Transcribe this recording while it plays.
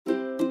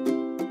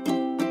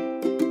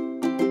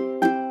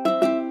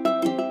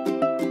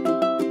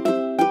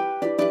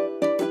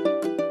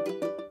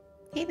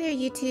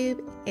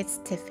YouTube, it's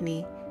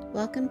Tiffany.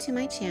 Welcome to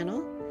my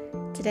channel.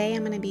 Today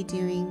I'm going to be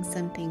doing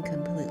something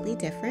completely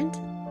different.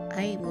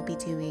 I will be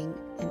doing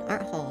an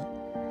art haul.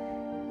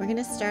 We're going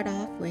to start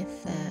off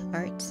with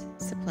art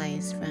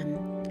supplies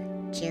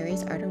from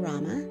Jerry's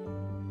Artarama.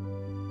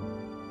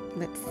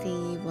 Let's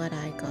see what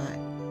I got.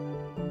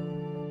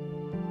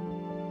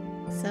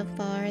 So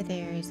far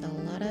there's a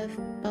lot of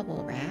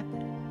bubble wrap.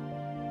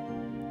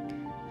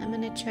 I'm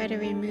going to try to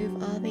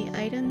remove all the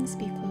items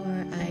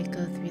before I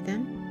go through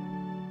them.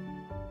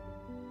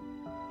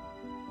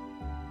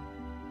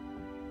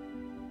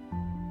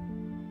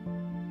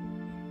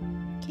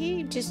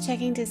 Okay, just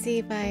checking to see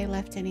if I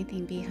left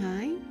anything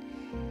behind.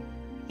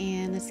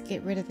 And let's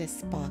get rid of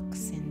this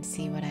box and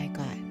see what I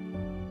got.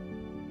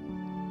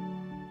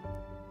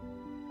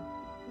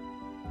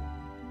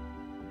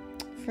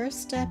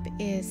 First up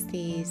is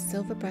the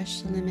Silver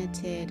Brush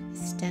Limited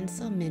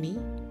Stencil Mini.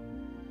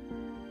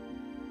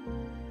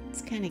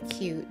 It's kind of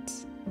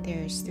cute.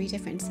 There's 3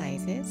 different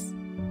sizes.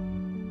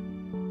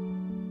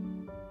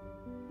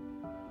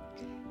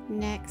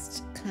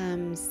 Next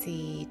comes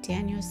the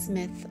Daniel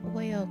Smith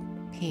oil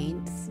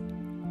paints.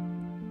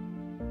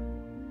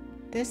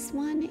 This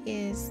one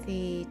is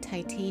the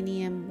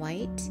titanium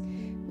white,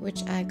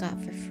 which I got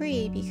for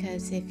free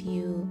because if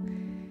you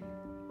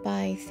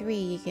buy 3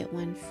 you get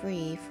 1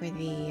 free for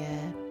the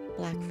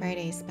Black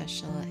Friday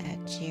special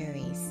at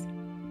Jerry's.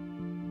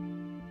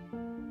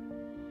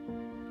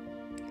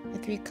 The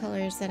 3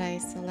 colors that I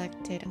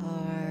selected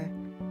are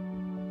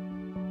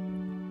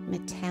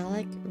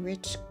Metallic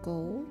Rich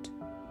Gold,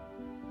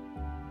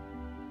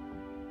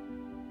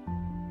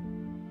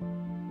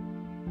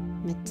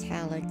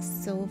 Metallic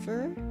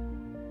Silver,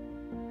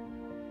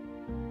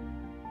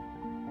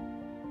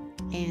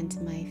 and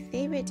my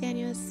favorite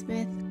Daniel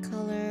Smith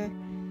color,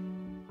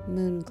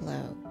 Moon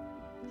Glow.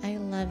 I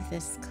love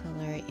this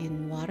color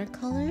in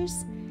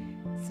watercolors,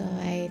 so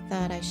I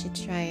thought I should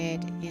try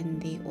it in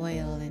the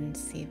oil and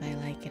see if I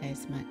like it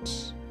as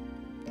much.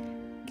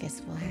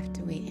 Guess we'll have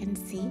to wait and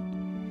see.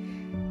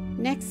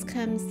 Next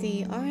comes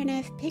the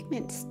R&F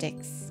pigment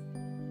sticks.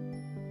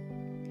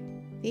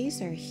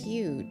 These are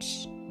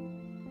huge.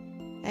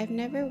 I've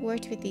never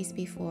worked with these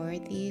before.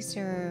 These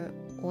are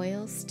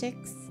oil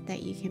sticks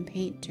that you can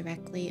paint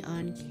directly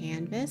on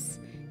canvas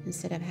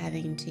instead of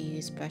having to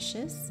use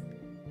brushes.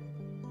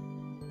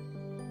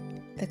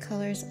 The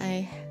colors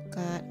I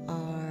got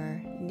are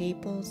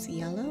Naples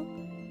Yellow,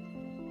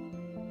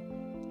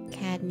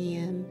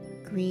 Cadmium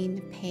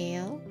Green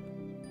Pale,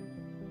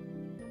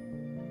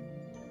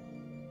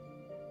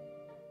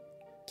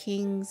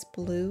 King's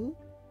Blue,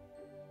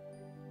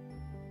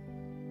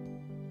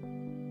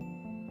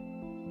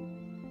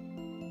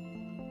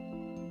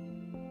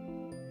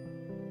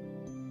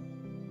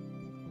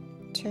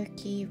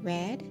 Turkey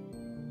Red,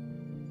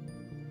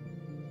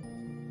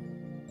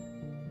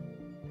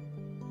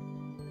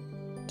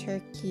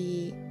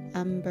 Turkey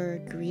Umber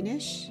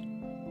Greenish,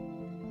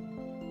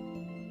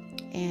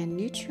 and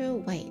Neutral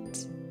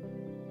White.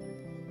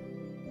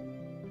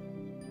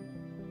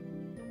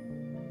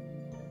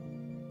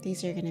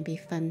 These are going to be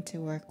fun to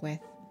work with.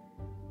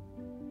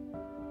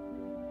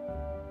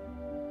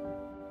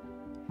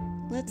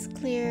 Let's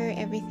clear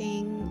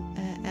everything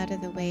out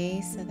of the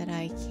way so that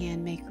I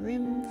can make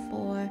room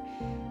for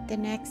the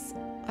next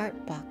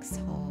art box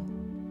haul.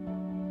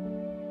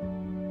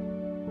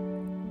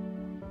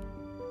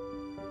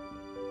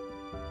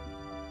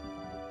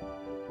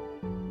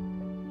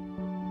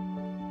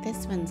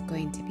 This one's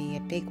going to be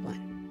a big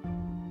one.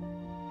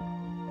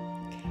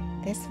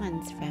 This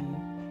one's from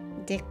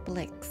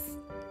Blick's.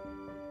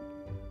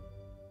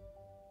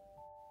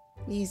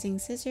 Using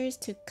scissors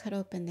to cut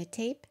open the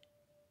tape.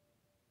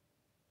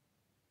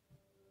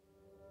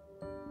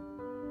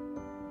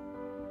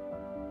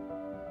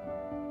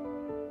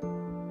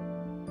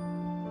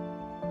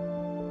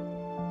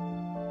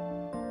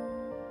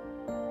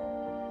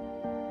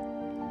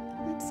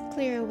 Let's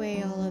clear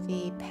away all of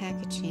the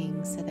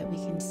packaging so that we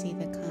can see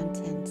the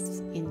contents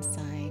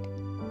inside.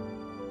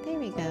 There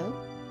we go.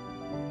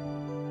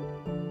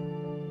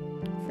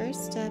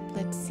 First up,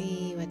 let's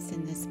see what's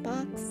in this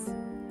box.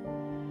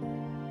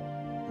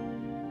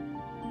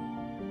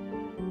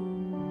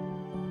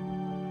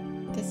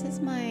 This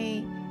is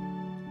my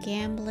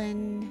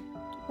Gamblin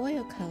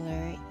oil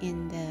color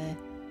in the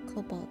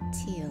cobalt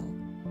teal.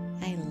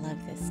 I love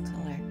this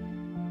color.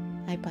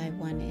 I buy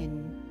one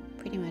in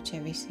pretty much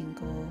every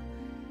single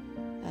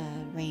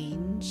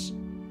range.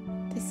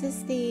 This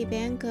is the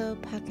Van Gogh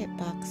pocket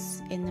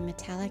box in the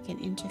metallic and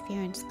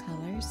interference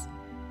colors.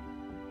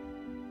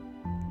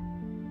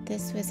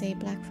 This was a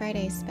Black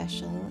Friday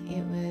special.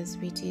 It was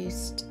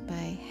reduced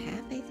by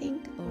half, I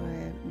think,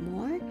 or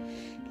more.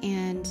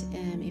 And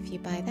if you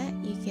buy that,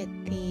 you get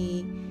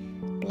the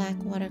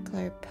black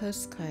watercolor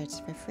postcards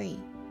for free.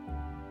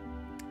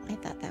 I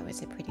thought that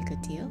was a pretty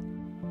good deal.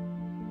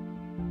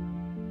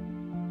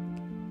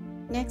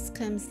 Next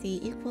comes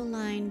the Equal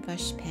Line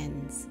brush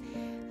pens.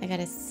 I got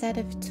a set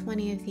of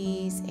 20 of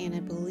these and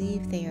I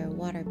believe they are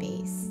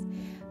water-based.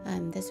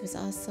 This was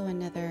also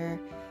another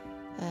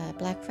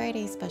Black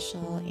Friday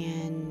special,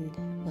 and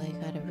well, I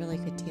got a really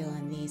good deal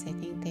on these. I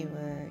think they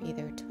were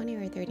either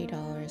 $20 or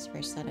 $30 for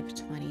a set of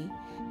 20.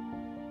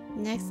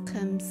 Next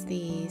comes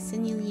the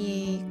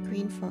Sennelier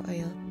Green for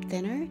Oil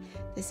Thinner.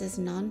 This is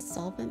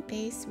non-solvent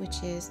based,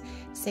 which is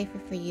safer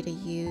for you to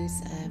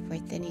use for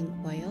thinning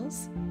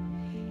oils.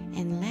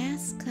 And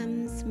last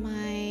comes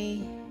my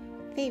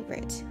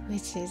favorite,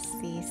 which is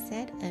the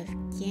set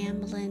of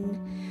Gamblin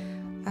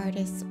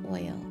Artist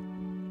Oil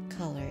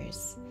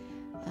colors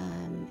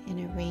in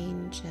a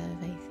range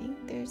of, I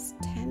think there's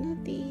 10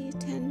 of these,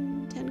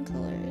 10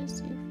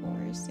 colors, 2,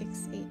 4,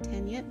 6, 8,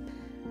 10, yep.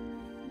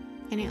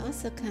 And it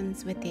also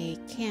comes with a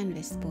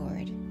canvas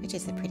board, which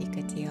is a pretty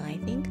good deal, I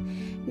think.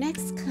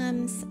 Next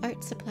comes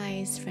art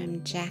supplies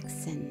from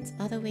Jackson's,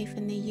 all the way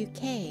from the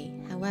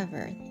UK.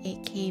 However,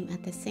 it came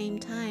at the same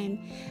time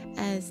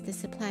as the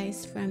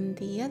supplies from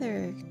the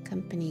other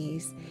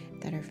companies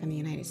that are from the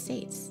United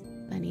States.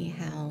 Funny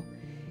how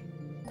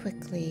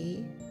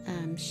quickly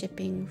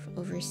shipping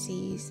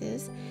overseas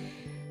is.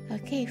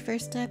 Okay,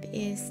 first up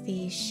is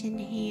the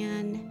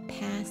Shinhan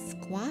Pass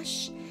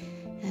Gouache.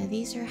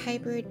 These are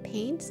hybrid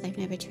paints. I've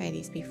never tried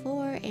these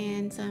before,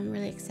 and so I'm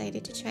really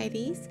excited to try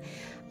these.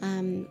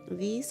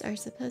 These are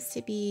supposed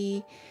to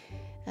be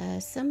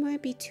somewhere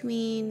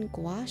between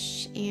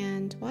gouache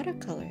and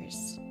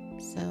watercolors,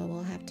 so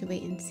we'll have to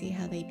wait and see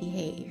how they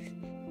behave.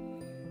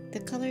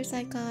 The colors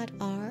I got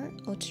are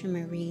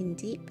Ultramarine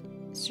Deep,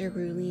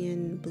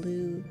 Cerulean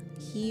Blue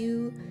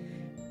Hue,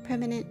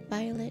 Permanent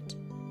Violet,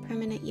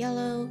 Permanent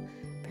Yellow,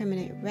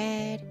 Permanent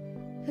Red,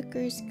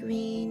 Hooker's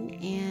Green,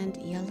 and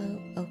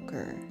Yellow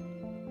Ochre.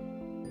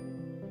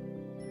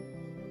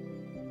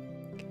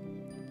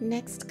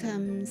 Next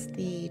comes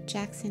the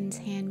Jackson's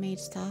Handmade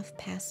Soft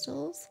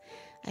Pastels.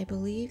 I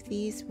believe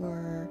these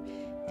were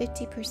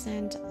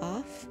 50%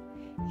 off,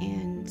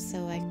 and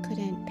so I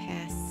couldn't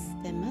pass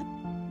them up.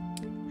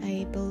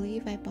 I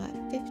believe I bought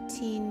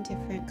 15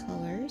 different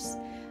colors.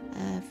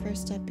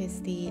 First up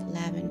is the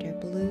Lavender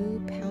Blue,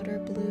 Powder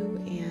Blue,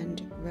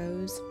 and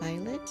Rose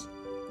Violet.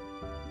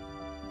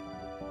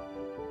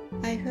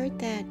 I heard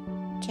that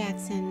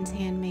Jackson's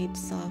Handmade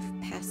Soft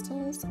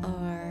Pastels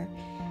are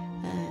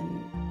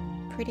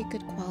pretty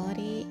good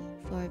quality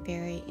for a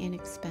very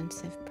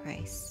inexpensive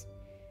price.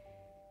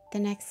 The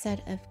next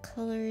set of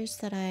colors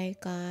that I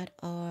got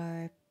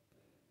are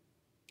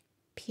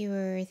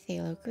Pure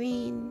Phthalo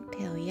Green,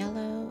 Pale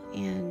Yellow,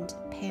 and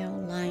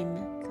Pale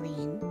Lime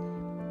Green.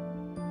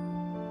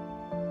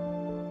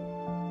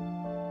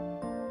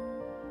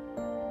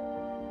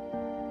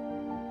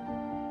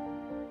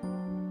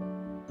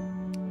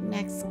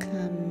 Next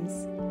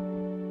comes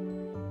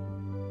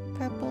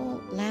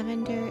Purple,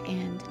 Lavender,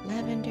 and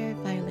Lavender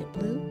Violet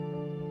Blue.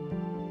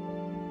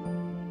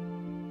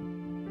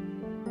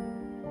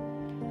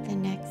 The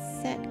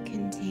next set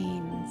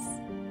contains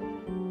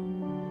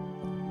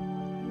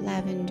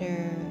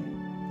Lavender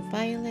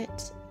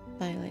Violet,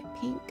 Violet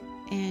Pink,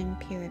 and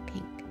Pure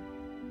Pink.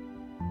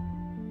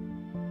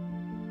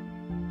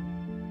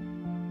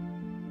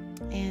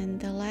 And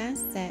the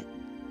last set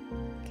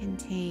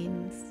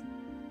contains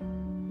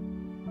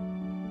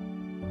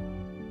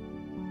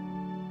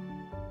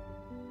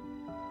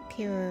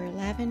Pure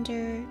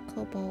Lavender,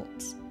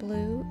 Cobalt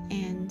Blue,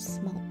 and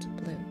Smalt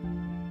Blue.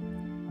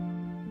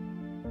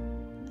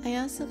 I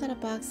also got a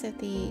box of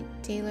the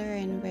Daler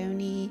and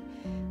Roney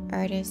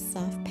Artist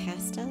Soft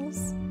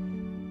Pastels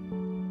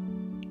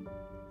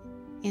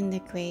in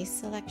the gray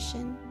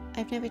selection.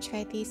 I've never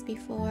tried these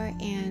before,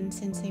 and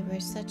since they were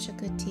such a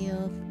good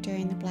deal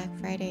during the Black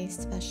Friday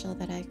special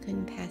that I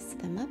couldn't pass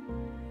them up.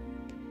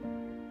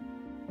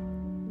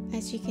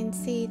 As you can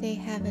see, they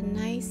have a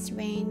nice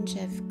range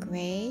of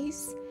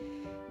grays,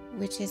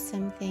 which is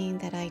something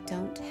that I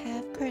don't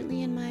have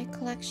currently in my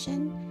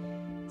collection.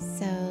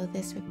 So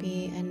this would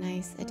be a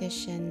nice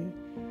addition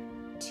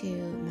to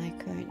my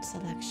current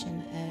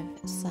selection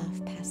of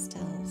soft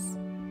pastels.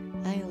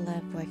 I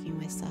love working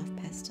with soft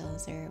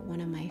pastels. They're one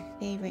of my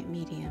favorite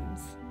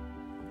mediums.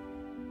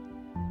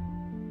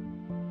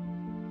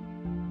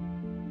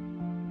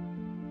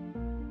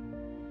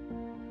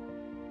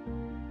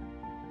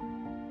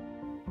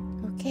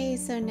 Okay,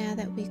 so now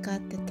that we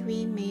got the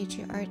 3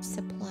 major art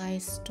supply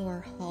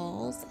store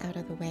hauls out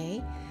of the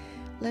way,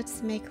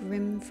 let's make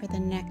room for the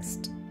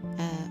next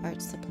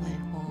art supply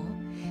haul.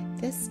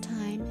 This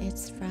time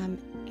it's from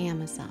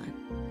Amazon.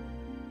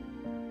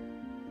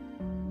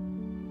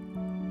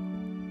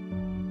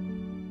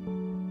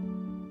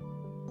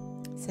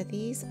 So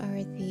these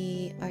are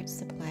the art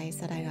supplies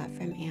that I got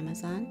from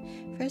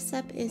Amazon. First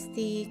up is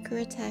the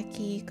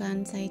Kuretake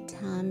Gansai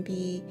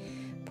Tambi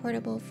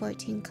Portable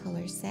 14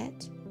 color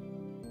set.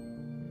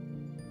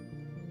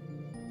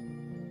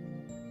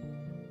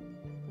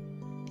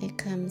 It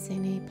comes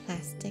in a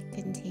plastic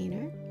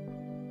container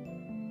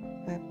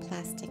or a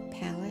plastic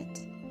palette.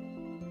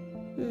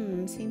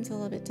 Seems a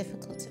little bit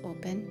difficult to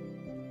open.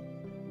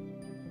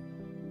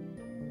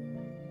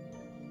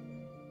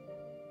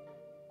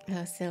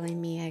 Oh, silly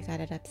me, I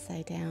got it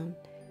upside down.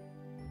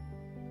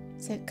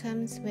 So it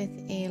comes with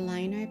a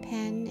liner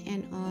pen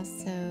and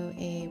also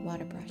a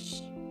water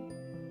brush.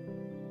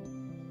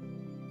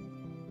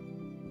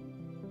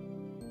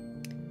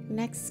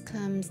 Next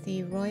comes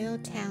the Royal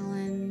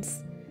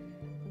Talons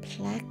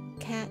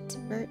Placat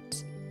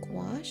Vert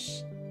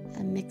Gouache,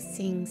 a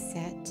mixing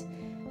set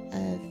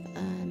of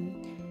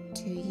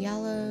 2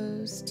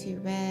 yellows,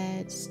 2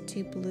 reds,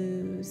 2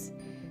 blues,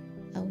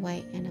 a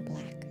white, and a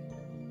black.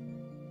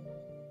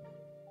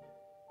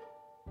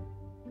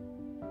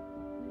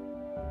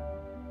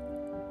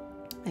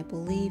 I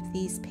believe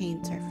these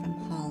paints are from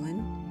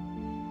Holland.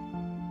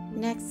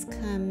 Next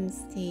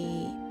comes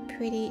the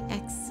Pretty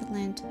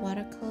Excellent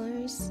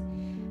watercolors,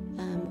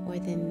 or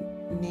the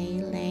Mei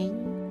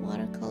Lang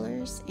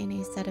watercolors in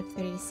a set of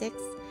 36.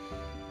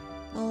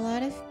 A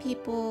lot of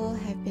people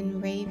have been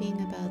raving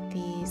about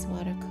these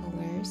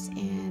watercolors,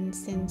 and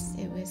since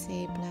it was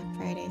a Black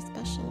Friday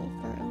special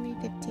for only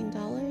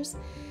 $15,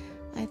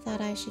 I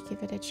thought I should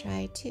give it a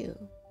try too.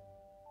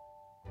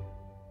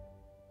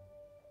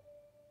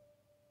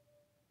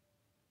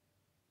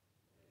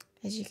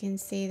 As you can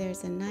see,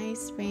 there's a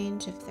nice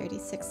range of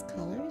 36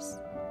 colors.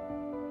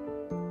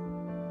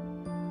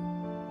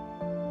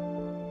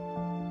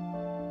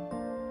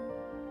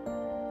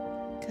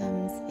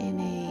 Comes in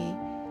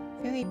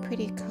a very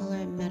pretty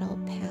color metal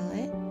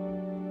palette.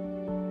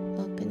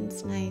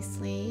 Opens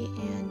nicely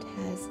and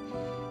has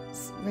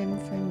room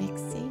for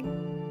mixing.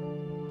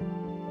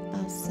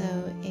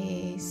 Also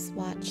a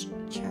swatch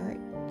chart.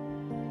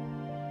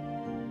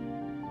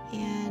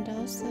 And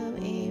also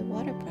a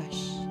water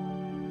brush.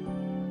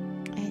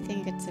 I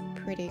think it's a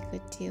pretty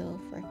good deal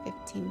for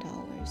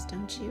 $15,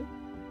 don't you?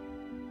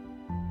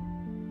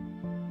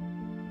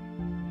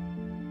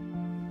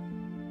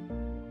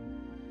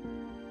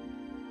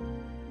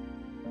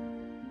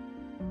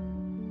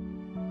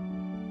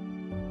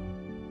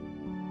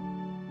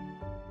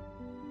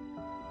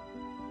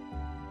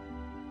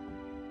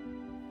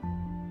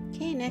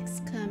 Okay,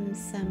 next comes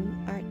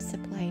some art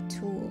supply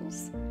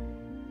tools.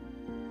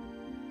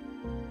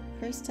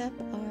 First up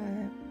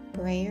are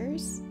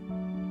brayers.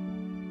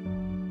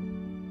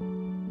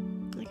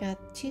 I got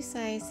 2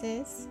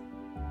 sizes,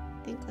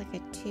 I think like a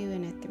 2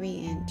 and a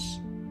 3-inch.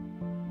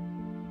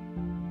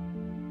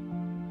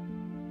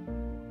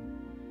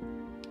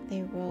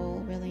 They roll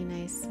really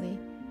nicely.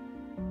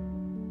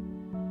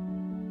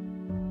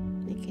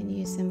 You can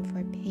use them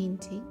for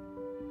painting.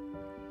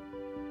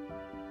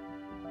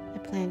 I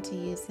plan to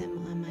use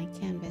them on my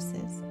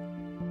canvases.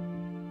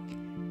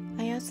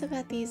 I also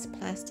got these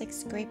plastic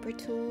scraper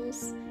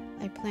tools.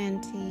 I plan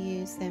to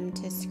use them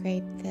to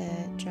scrape the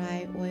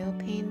dry oil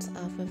paints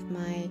off of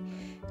my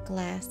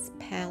glass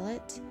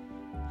palette.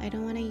 I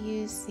don't want to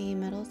use the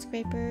metal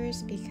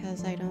scrapers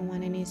because I don't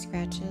want any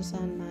scratches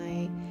on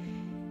my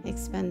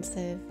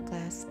expensive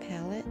glass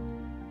palette.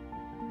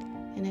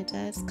 And it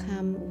does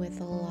come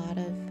with a lot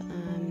of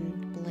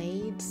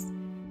blades.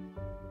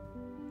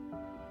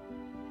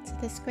 So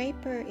the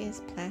scraper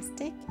is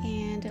plastic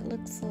and it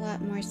looks a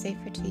lot more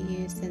safer to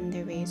use than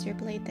the razor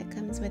blade that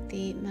comes with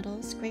the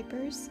metal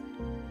scrapers.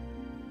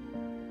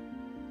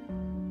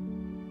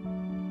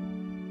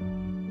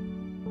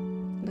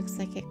 Looks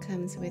like it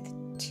comes with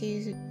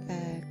 2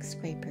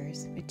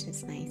 scrapers, which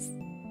is nice.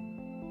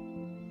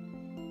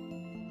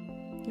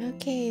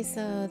 Okay,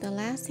 so the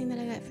last thing that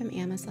I got from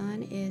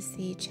Amazon is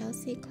the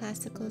Chelsea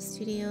Classical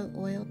Studio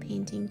Oil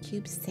Painting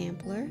Cube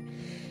Sampler.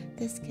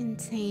 This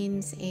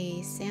contains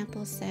a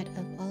sample set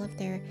of all of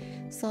their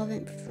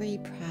solvent-free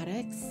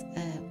products,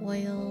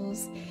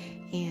 oils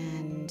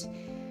and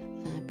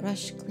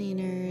brush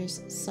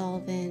cleaners,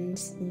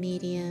 solvents,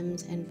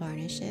 mediums, and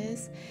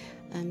varnishes.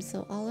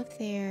 So all of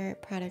their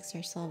products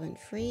are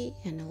solvent-free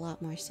and a lot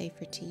more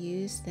safer to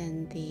use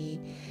than the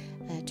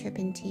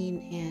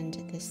turpentine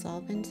and the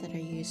solvents that are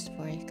used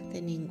for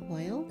cleaning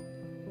oil.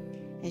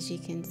 As you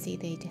can see,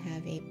 they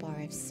have a bar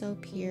of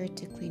soap here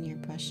to clean your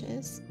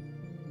brushes.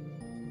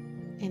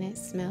 And it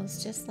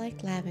smells just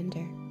like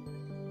lavender.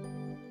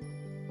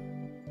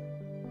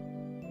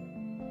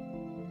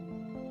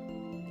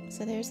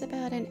 So there's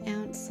about an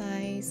ounce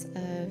size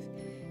of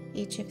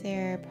each of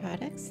their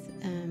products.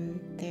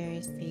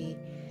 There's the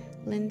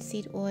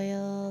linseed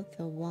oil,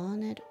 the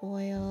walnut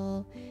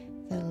oil,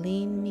 the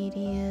lean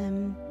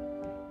medium,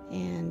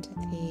 and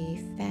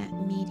the fat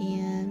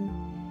medium,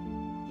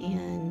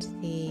 and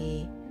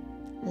the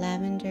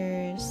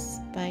lavender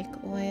spike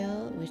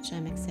oil, which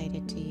I'm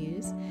excited to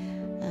use.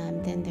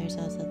 Then there's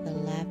also the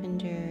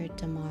lavender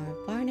damar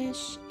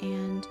varnish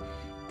and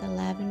the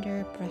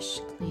lavender brush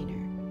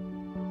cleaner.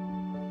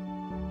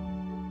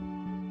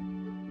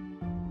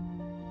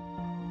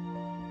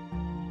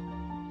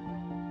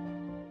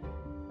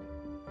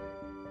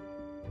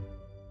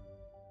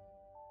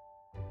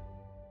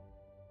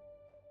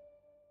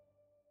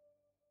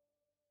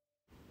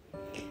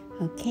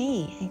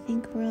 Okay, I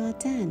think we're all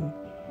done.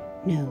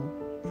 No,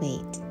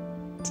 wait,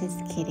 just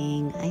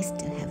kidding. I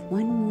still have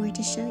one more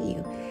to show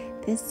you.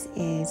 This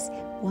is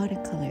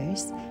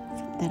watercolors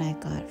that I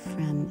got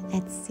from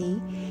Etsy,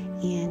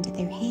 and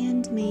they're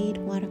handmade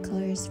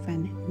watercolors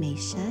from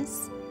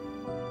Meisha's.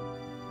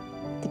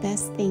 The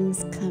best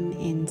things come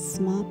in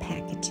small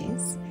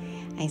packages.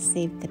 I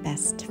saved the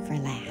best for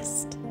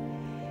last.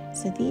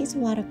 So these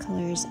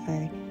watercolors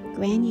are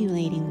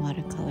granulating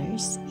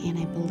watercolors, and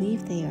I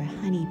believe they are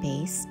honey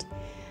based.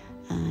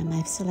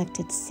 I've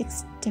selected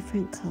 6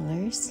 different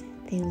colors.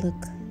 They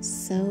look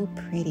so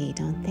pretty,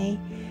 don't they?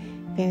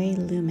 Very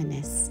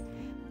luminous.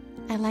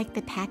 I like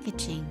the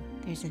packaging.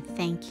 There's a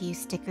thank you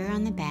sticker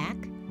on the back,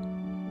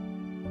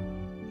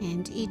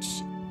 and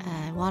each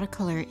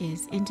watercolor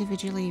is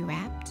individually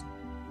wrapped.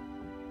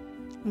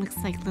 Looks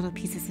like little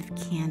pieces of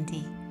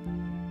candy.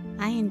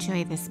 I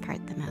enjoy this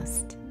part the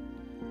most.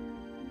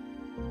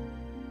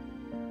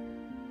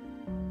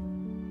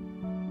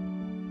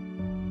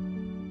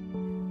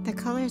 The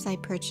colors I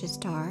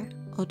purchased are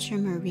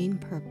ultramarine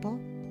purple,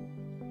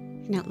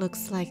 and it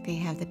looks like they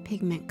have the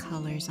pigment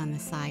colors on the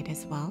side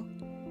as well.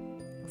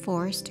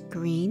 Forest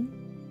green,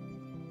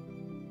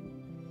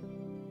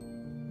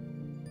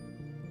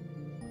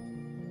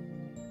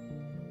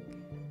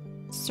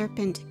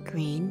 serpent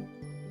green,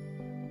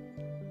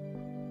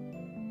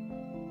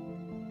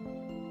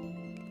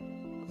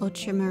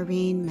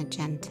 ultramarine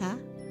magenta,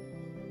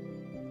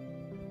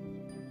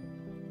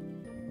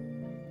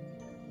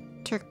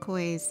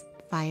 turquoise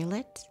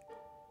violet,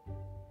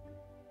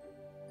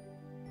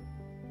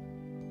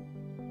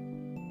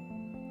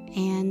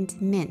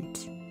 and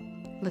mint.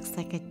 Looks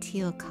like a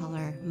teal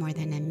color more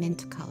than a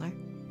mint color.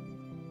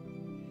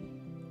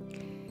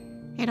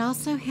 It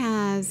also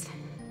has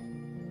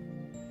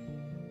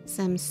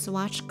some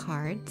swatch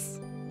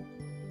cards,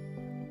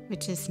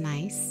 which is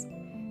nice.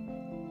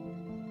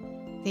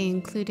 They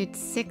included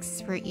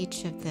 6 for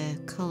each of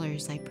the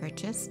colors I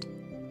purchased.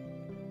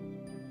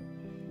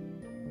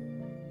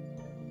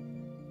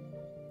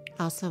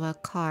 Also a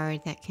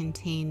card that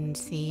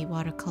contains the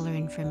watercolor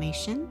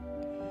information.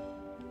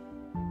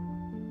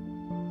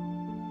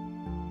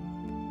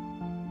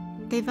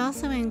 They've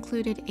also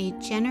included a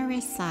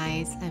generous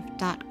size of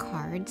dot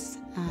cards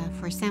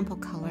for sample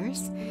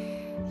colors.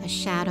 A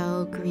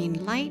shadow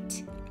green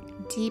light,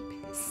 deep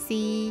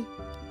sea,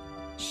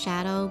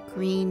 shadow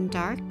green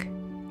dark,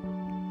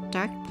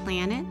 dark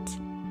planet,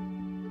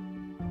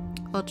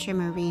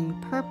 ultramarine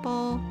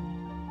purple,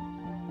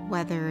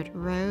 weathered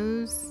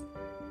rose,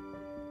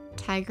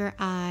 tiger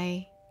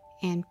eye,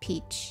 and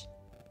peach.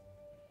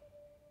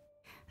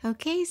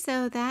 Okay,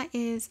 so that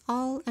is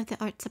all of the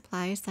art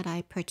supplies that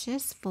I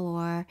purchased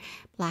for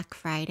Black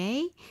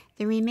Friday.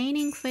 The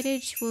remaining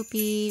footage will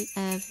be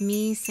of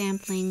me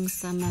sampling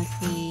some of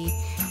the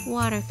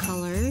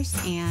watercolors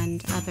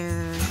and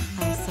other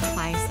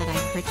supplies that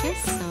I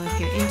purchased. So if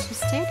you're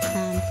interested,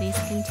 please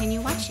continue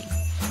watching.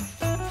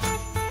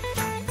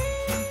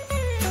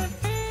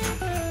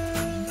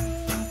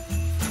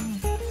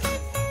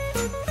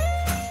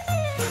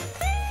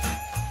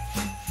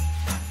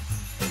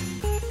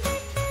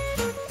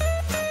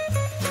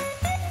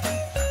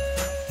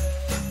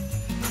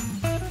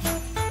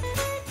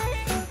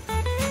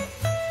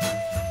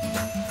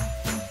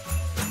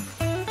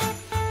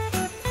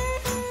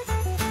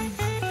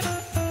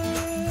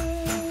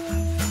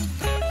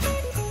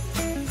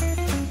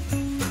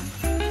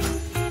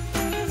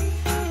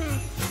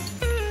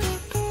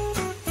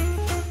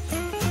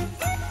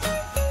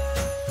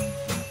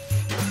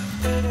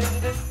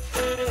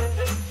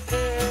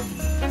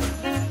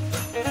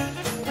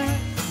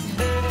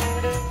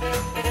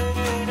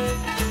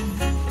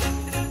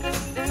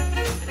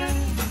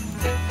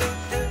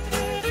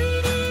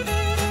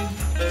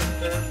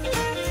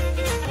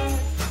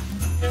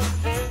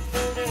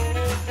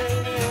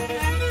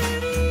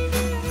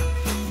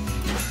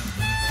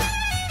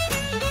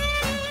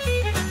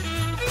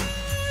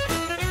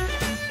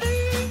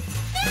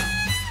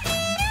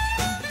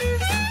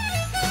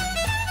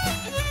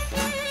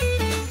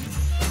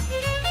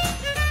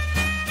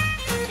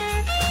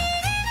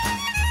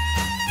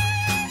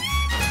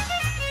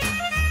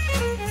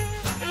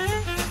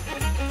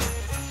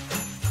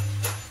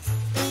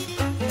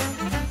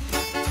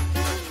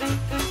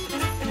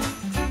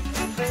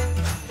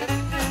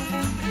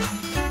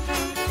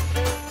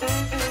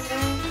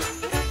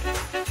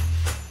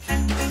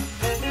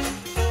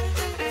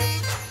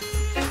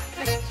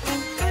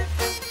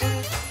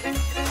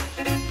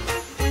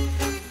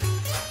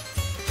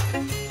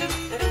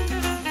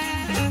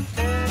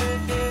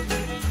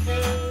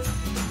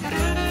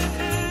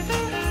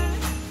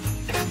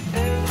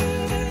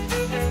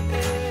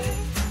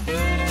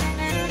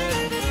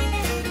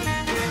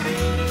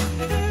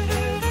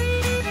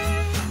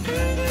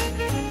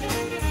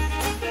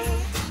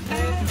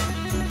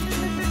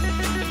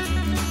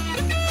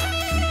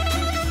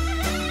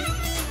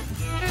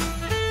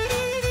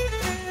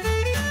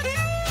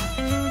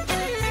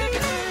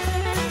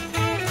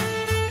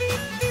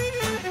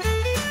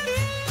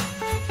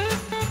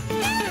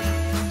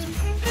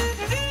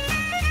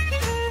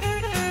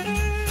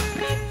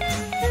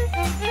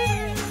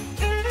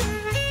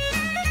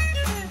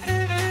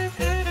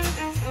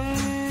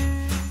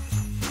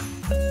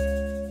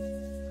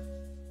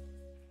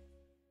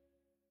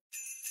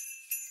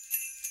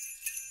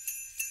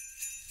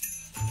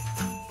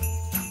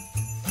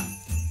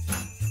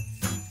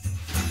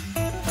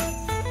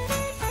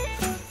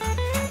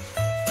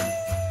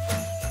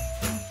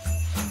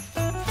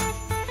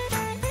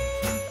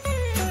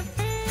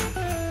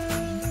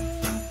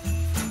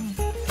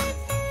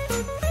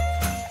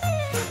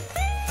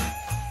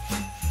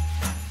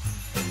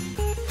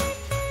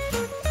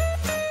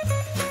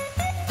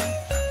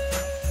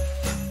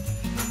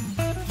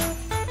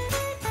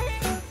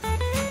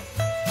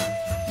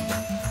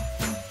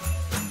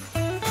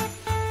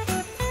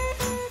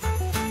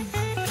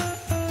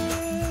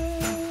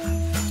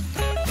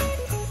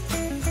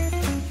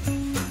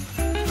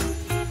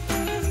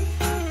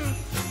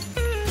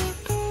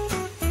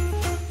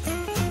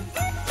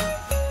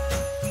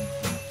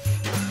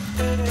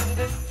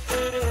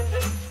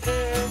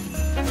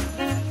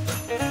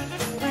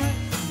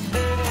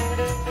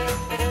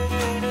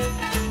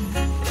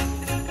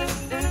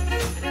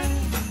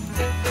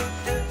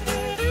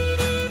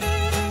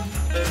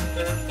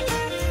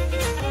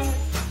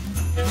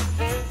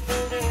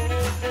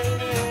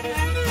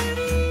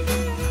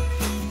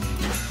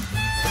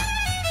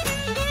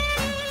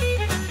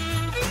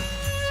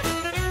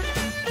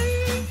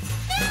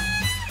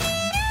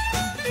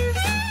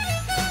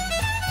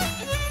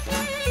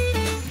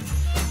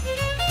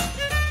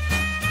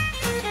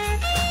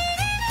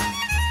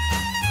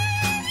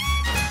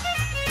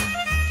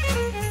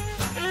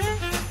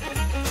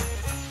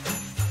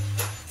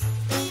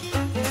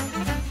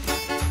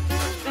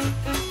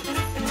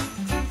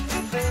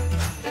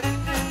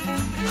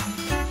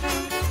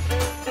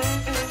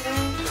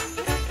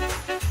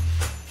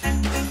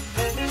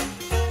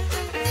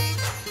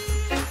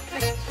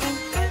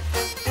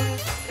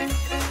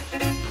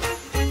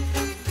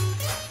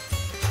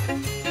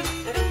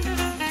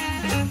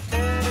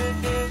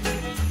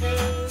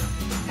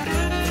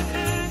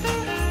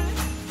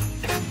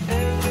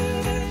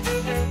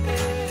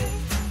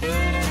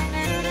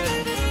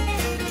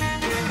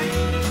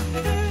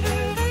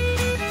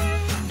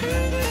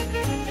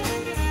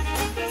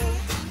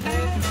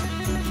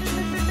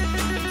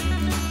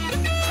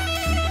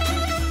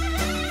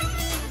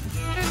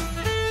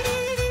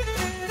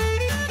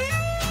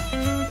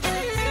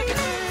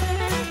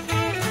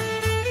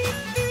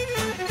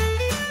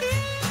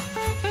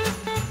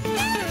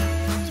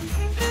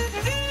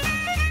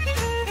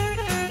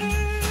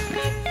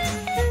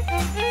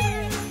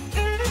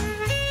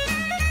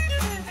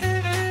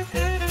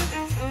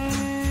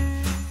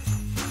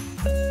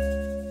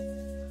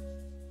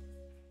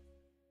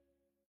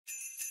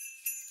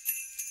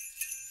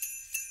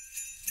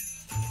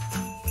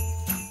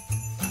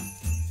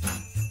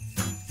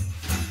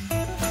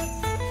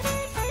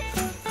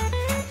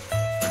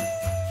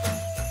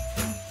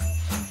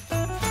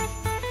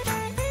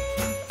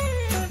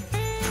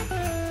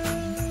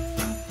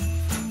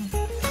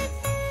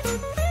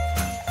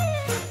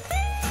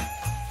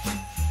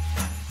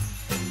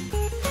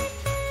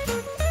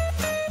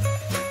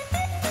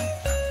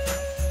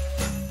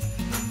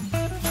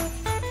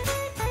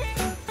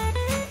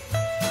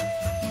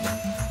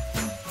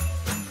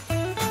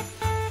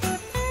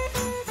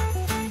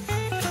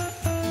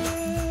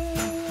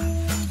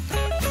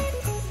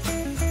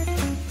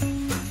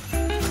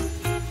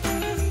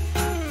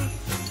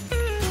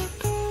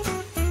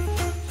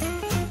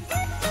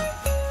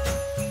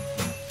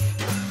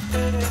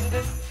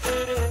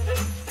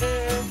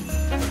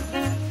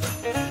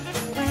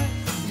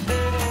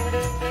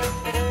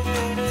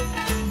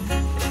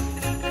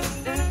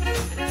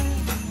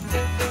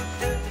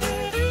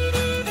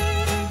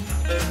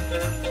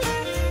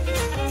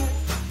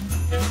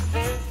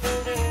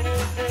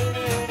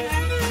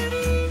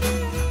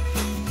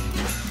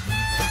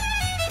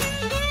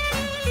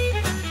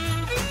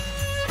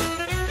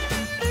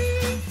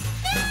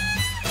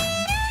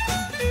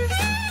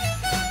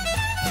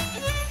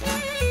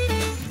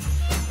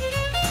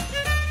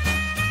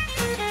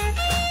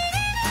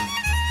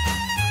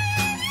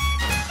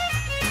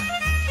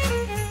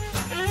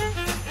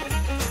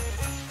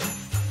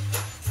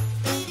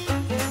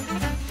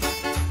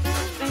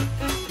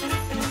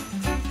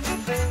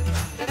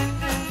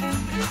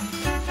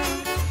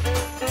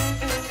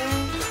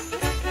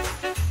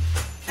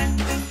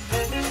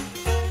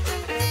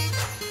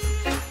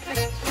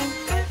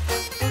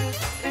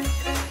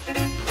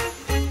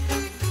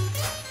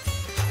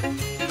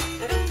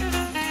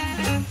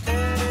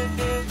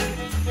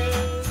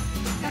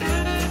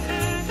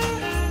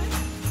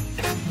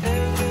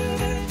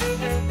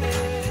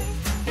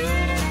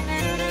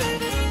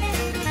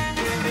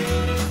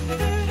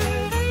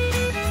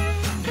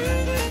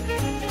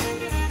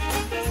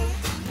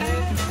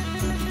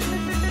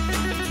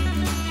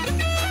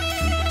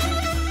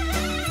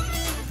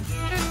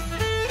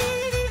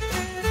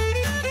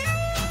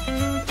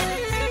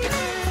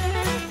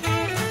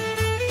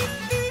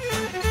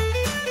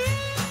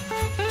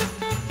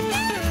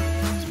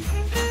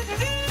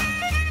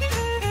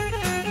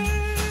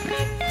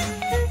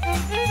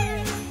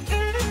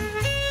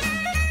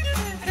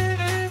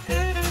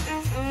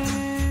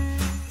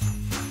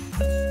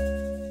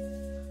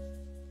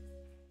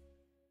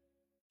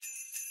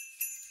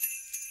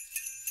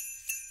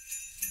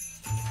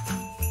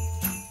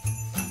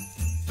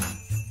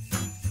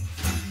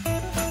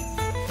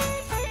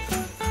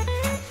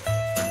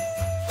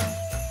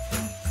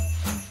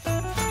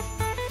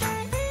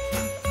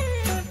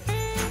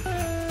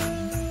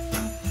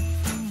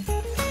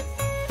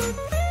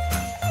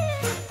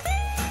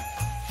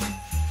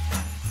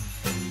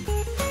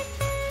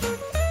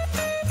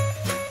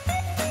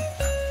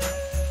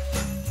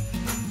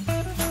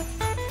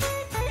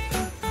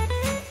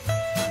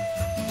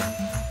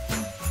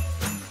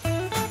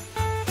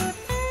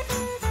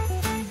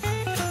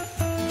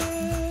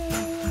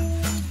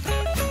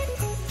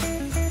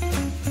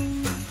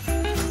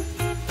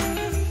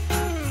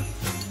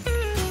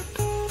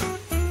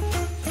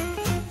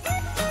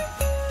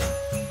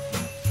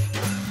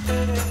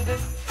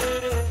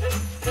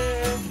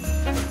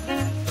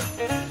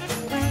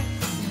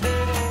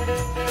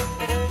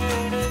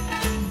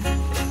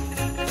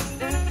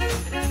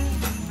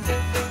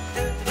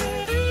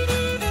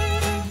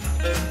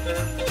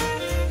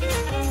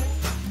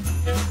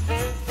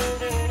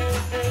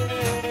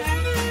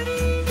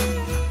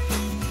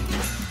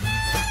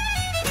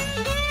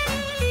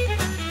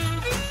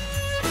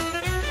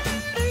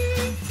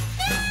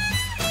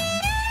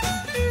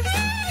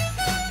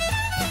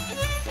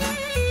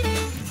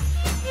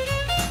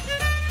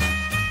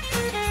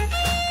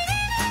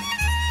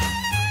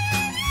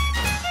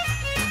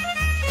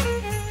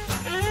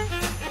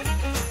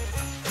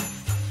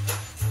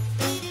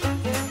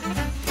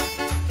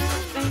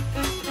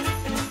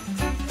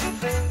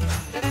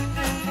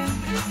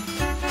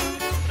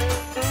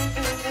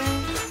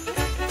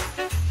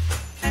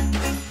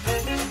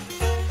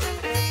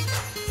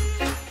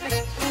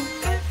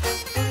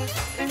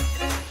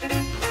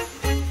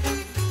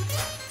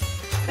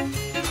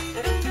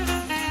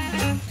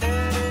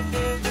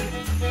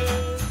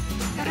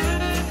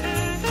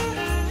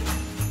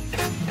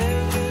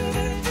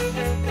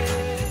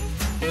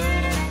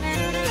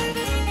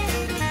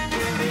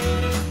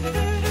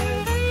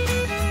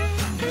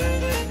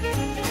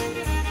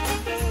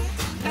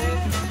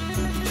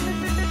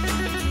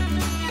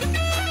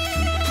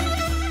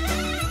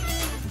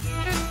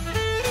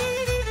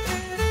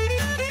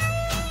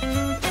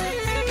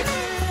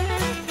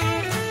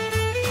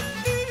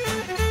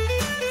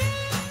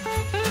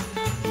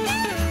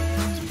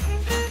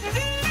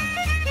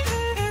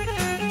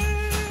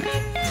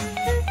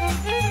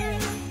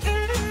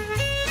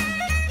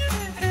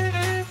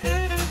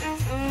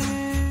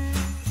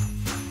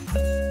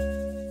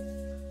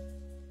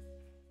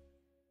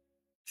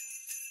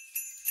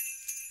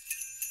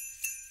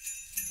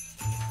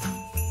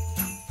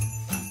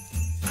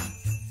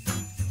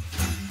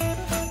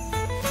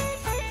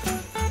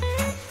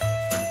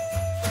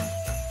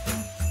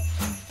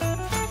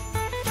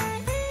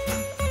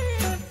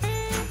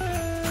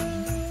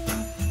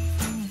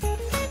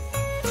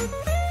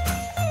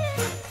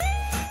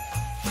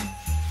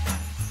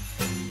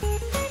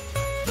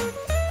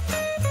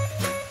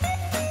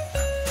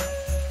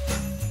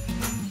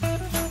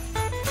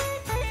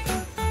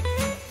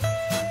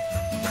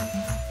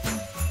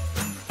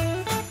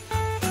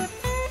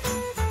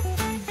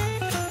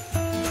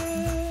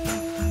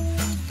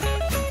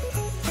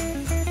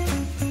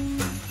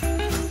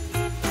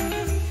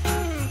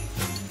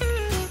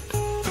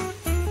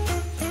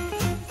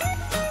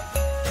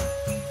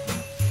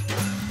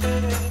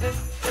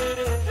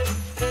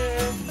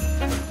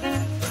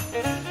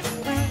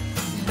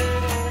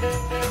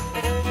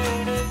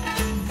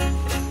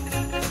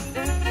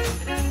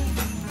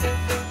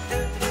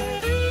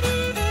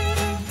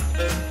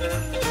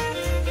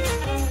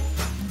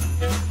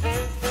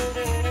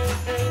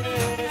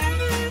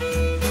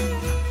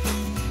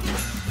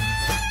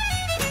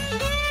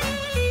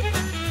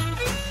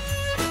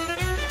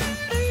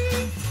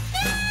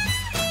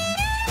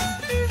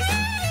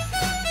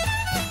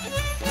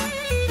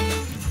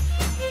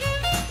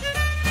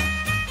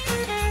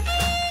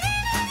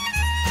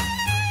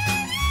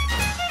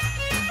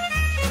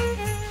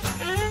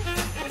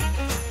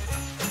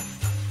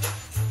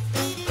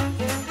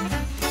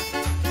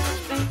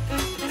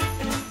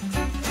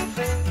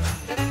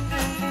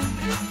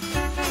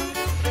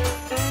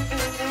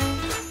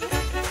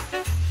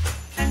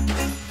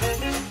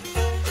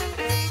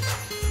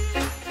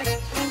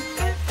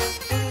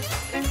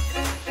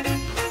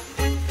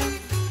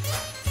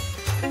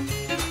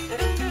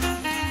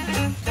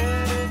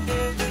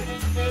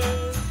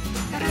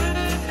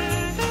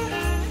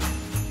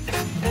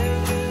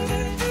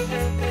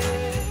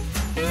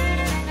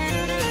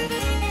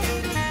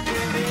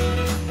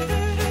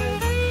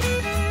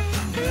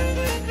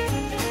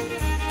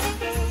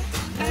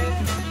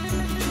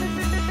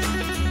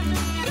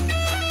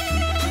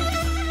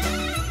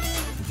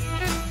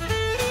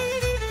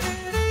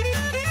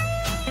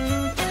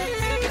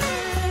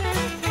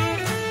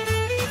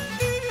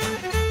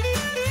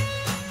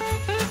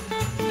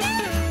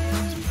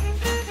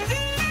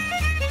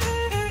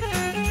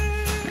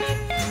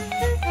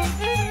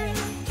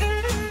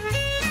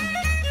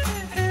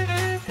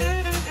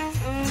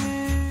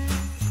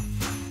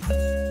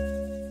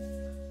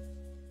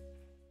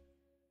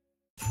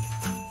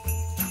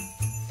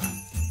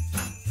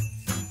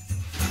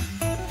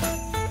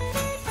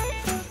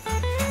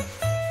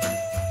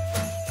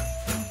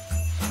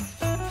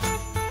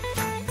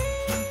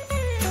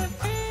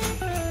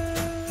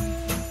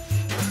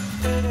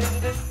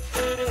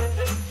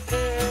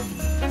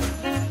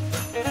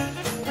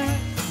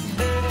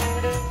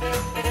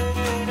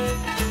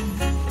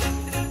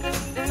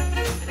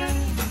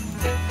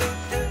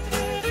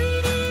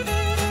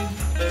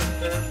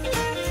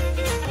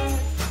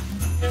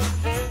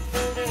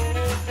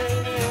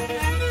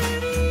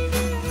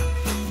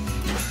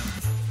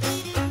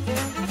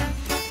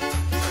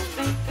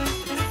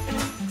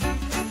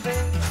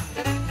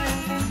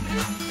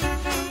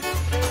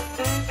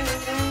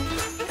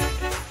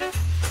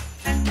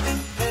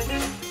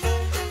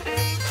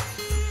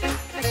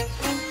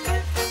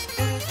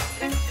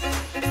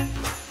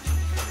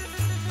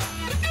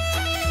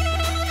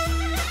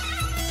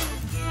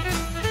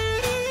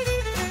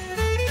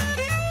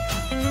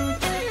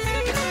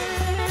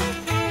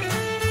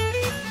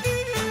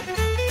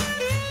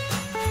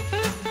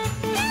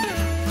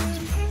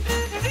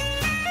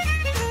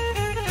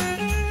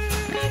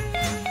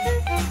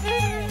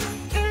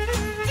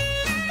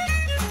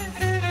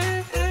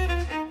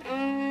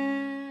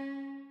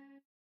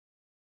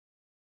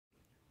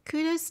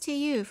 Kudos to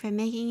you for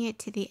making it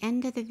to the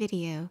end of the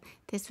video.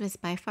 This was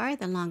by far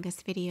the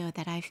longest video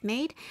that I've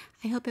made.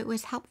 I hope it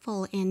was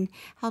helpful in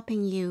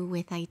helping you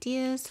with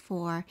ideas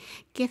for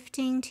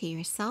gifting to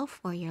yourself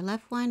or your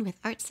loved one with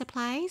art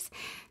supplies.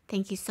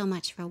 Thank you so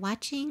much for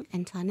watching.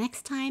 Until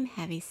next time,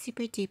 have a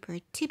super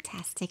duper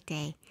tube-tastic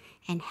day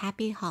and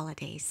happy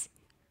holidays.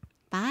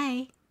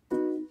 Bye.